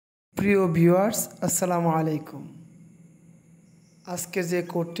প্রিয় ভিউয়ার্স, আসসালামু আলাইকুম। আজকে যে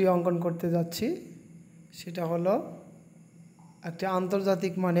কোডটি অঙ্কন করতে যাচ্ছি সেটা হলো একটি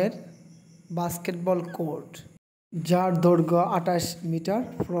আন্তর্জাতিক মানের বাস্কেটবল কোড, যার দৈর্ঘ্য 28 মিটার,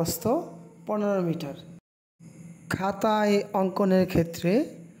 প্রস্থ 15 মিটার। খাতায় অঙ্কনের ক্ষেত্রে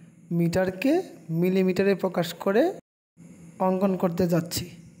মিটারকে মিলিমিটারে প্রকাশ করে অঙ্কন করতে যাচ্ছি।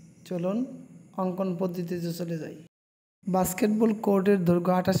 চলুন অঙ্কন পদ্ধতিতে চলে যাই। বাস্কেটবল কোর্টের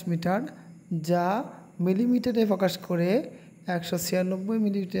দৈর্ঘ্য 28 মিটার, যা মিলিমিটারে প্রকাশ করে 196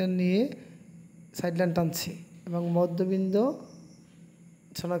 মিলিমিটার নিয়ে সাইডলাইন টানছি এবং মধ্যবিন্দু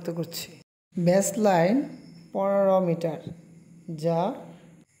শনাক্ত করছি। বেস লাইন 15 মিটার, যা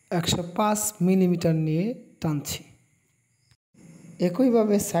 105 মিলিমিটার নিয়ে টানছি।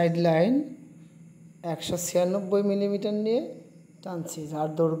 একইভাবে সাইড লাইন 196 মিলিমিটার নিয়ে টানছি, যার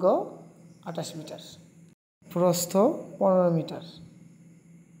দৈর্ঘ্য 28 মিটার। প্রস্থ 15 মিটার।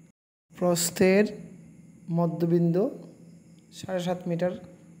 প্রস্থের মধ্যবিন্দু 7.5 মিটার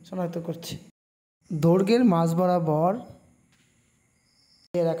শনাক্ত করছি। দৈর্ঘ্যের মাঝ বরাবর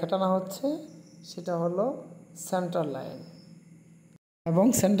যে রেখা টানা হচ্ছে সেটা হলো সেন্টার লাইন, এবং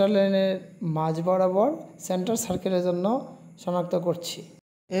সেন্টার লাইনের মাঝ বরাবর সেন্টার সার্কেলের জন্য শনাক্ত করছি।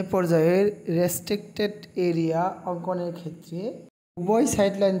 এ পর্যায়ে রেস্ট্রিক্টেড এরিয়া অঙ্কনের ক্ষেত্রে উভয়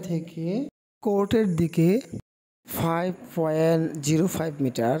সাইড লাইন থেকে কোর্টের দিকে 5.05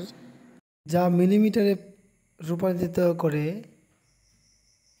 মিটার, যা মিলিমিটারে রূপান্তরিত করে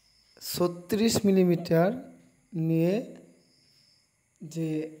 36 মিলিমিটার নিয়ে যে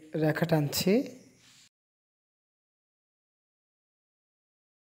রেখা টানছি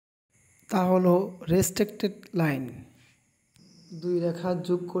তা হলো রেস্ট্রিক্টেড লাইন। দুই রেখা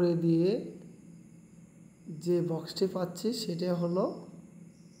যোগ করে দিয়ে যে বক্সটি পাচ্ছি সেটা হলো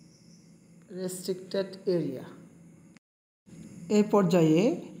রেস্ট্রিক্টেড এরিয়া। এই পর্যায়ে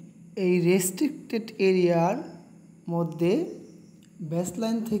এই রেস্ট্রিক্টেড এরিয়ার মধ্যে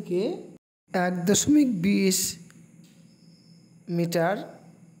বেসলাইন থেকে 1.20 মিটার,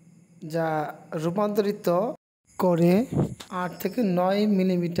 যা রূপান্তরিত করে 8 থেকে 9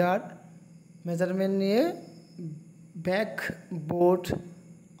 মিলিমিটার মেজারমেন্ট নিয়ে ব্যাক বোর্ড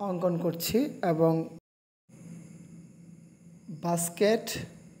অঙ্কন করছি এবং বাস্কেট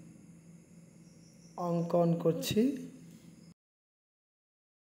অঙ্কন করছি।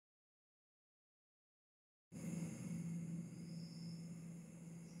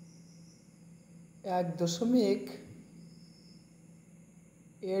 এক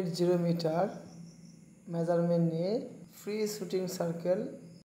 1.80 মিটার মেজারমেন্ট নিয়ে ফ্রি শুটিং সার্কেল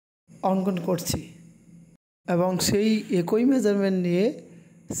অঙ্কন করছি এবং সেই একই মেজারমেন্ট নিয়ে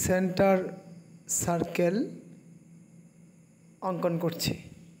সেন্টার সার্কেল অঙ্কন করছি।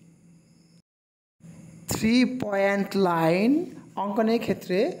 3 পয়েন্ট লাইন অঙ্কনের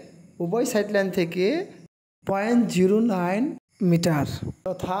ক্ষেত্রে উভয় সাইড লাইন থেকে 0.09 মিটার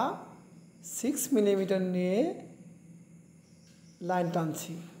তথা 6 মিলিমিটার নিয়ে লাইন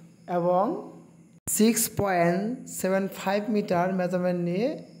টানছি এবং 6.75 মিটার মেজারমেন্ট নিয়ে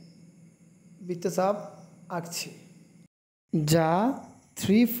বৃত্তচাপ আঁকছি, যা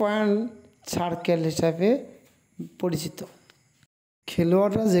 3 পয়েন্ট সার্কেল হিসাবে পরিচিত।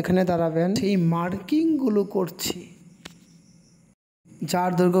 খেলোয়াড়রা যেখানে দাঁড়াবেন সেই মার্কিংগুলো করছি,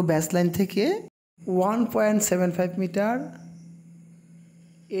 যার দৈর্ঘ্য বেসলাইন থেকে 1.75 metre,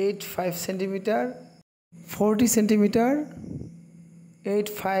 85 centimetre, 40 centimetre,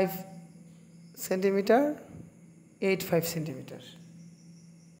 85 centimetre, 85 centimetre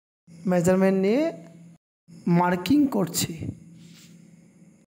measurement নিয়ে মার্কিং করছি।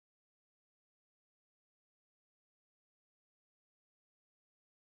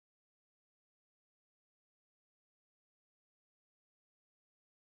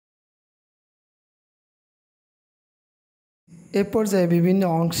 এ পর্যায়ে বিভিন্ন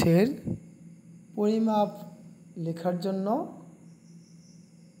অংশের পরিমাপ লেখার জন্য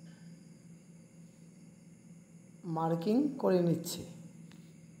মার্কিং করে নিচ্ছি।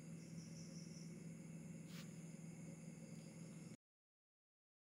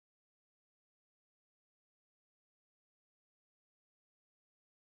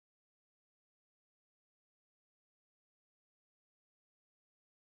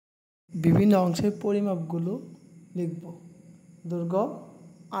 বিভিন্ন অংশের পরিমাপগুলো লিখব। দৈর্ঘ্য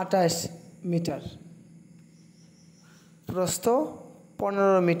 28 মিটার, প্রস্থ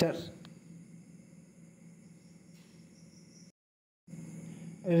 15 মিটার,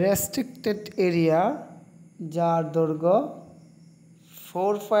 রেস্ট্রিক্টেড এরিয়া, যার দৈর্ঘ্য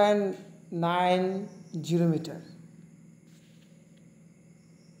 4.90 মিটার।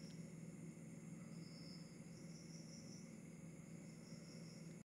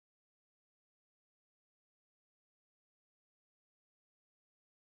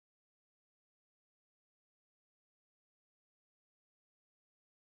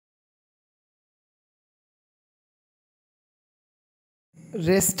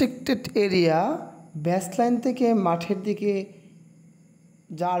 রেস্ট্রিক্টেড এরিয়া বেসলাইন থেকে মাঠের দিকে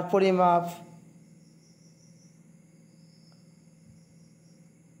যার পরিমাপ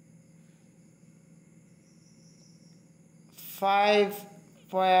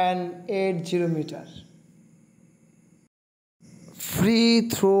 5.80 মিটার। ফ্রি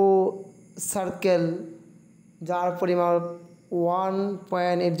থ্রো সার্কেল যার পরিমাপ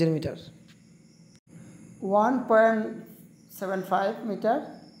 1.80 metre. 1.75 metre,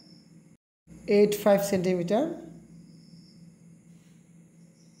 85 centimetre,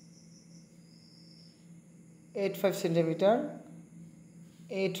 85 centimetre,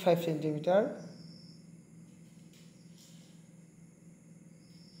 85 centimetre,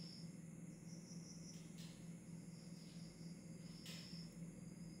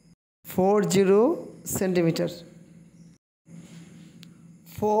 40 centimetre,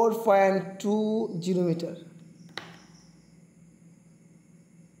 4.20 metre,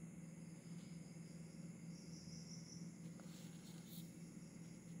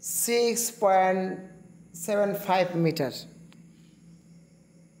 6.75 metre,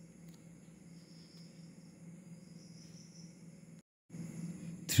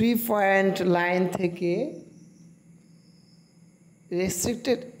 3 point line থেকে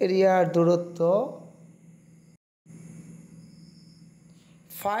রেস্ট্রিক্টেড এরিয়ার দূরত্ব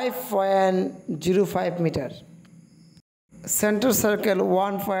 5.05 মিটার। Centre circle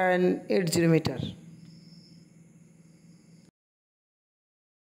 1.80 metre.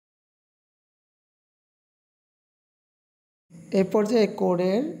 এ পর্যায়ে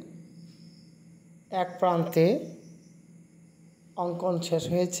কোডের এক প্রান্তে অঙ্কন শেষ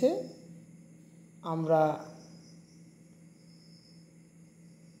হয়েছে। আমরা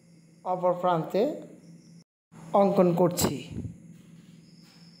অপর প্রান্তে অঙ্কন করছি।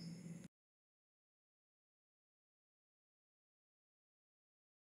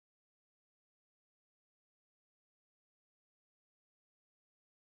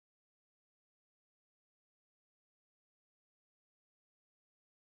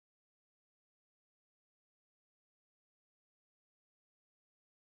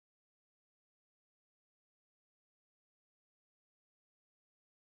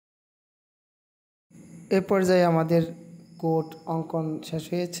 এ পর্যায়ে আমাদের কোড অঙ্কন শেষ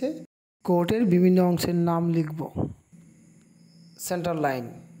হয়েছে। কোডের বিভিন্ন অংশের নাম লিখব। Centre line,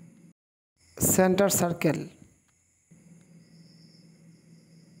 centre circle,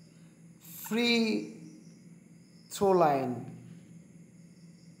 free throw line,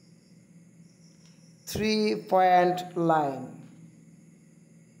 3 point line,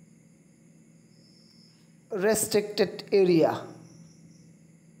 restricted area,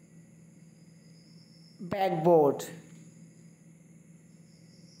 ব্যাকবোর্ড,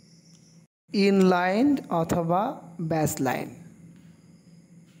 inline অথবা baseline,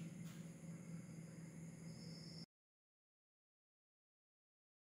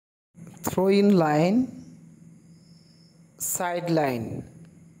 throw in line, side line.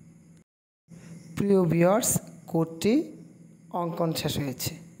 প্রিয় ভিউয়ার্স, কোডটি অঙ্কন শেষ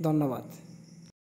হয়েছে। ধন্যবাদ।